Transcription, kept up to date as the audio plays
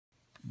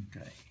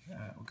Okay,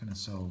 we're going to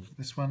solve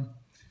this one.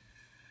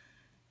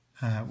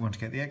 We want to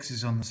get the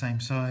x's on the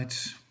same side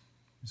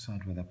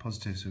where they're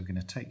positive, so we're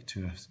going to take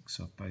 2x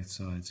off both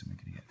sides, and we're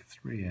going to get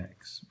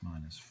 3x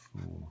minus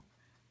 4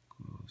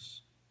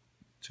 equals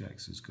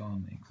 2x is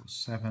gone equals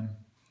 7.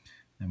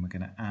 Then we're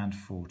going to add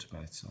 4 to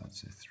both sides,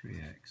 so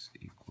 3x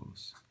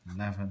equals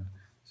 11.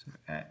 So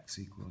x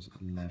equals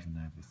 11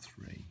 over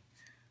 3.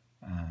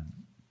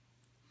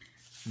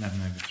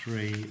 11 over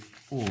 3,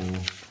 or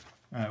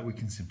we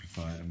can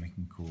simplify it and we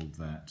can call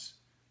that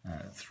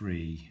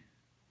 3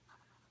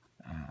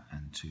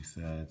 and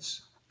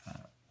 2/3,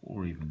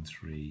 or even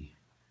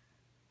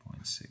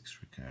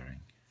 3.6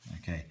 recurring.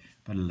 Okay,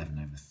 but 11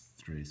 over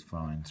 3 is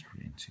fine.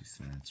 3 and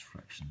 2/3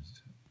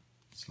 fractions,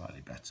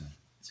 slightly better,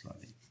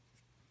 slightly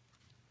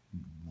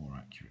more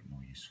accurate,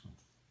 more useful.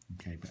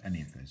 Okay, but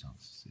any of those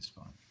answers is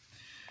fine.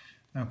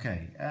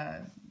 Okay,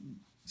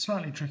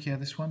 slightly trickier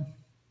this one.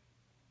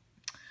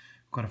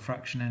 Got a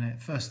fraction in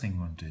it. First thing we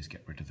want to do is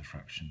get rid of the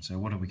fraction. So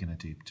what are we going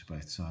to do to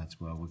both sides?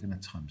 Well, we're going to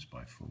times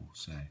by 4.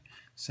 So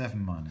 7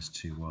 minus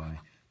 2y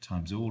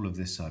times all of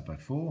this side by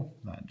 4.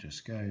 That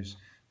just goes.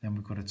 Then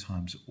we've got to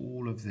times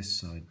all of this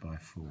side by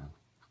 4.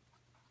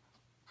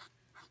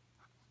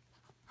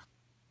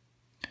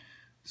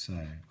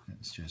 So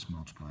let's just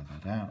multiply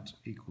that out.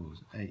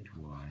 Equals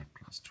 8y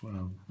plus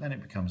 12. Then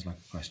it becomes like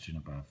a question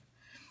above.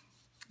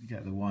 You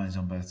get the y's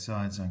on both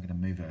sides. I'm going to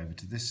move it over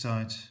to this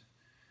side.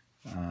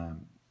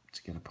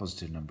 To get a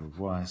positive number of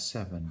y,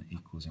 7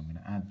 equals, I'm going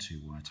to add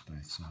 2y to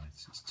both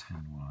sides, it's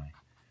 10y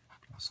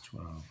plus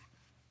 12.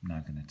 I'm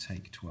now going to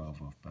take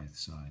 12 off both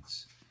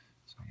sides,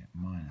 so I get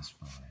minus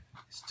 5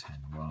 is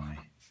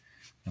 10y,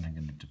 and I'm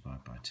going to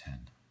divide by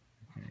 10.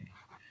 Okay,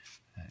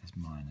 that is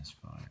minus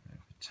 5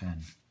 over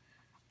 10,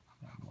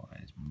 that y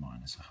is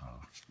minus a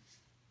half.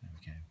 There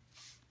we go,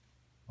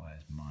 y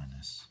is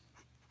minus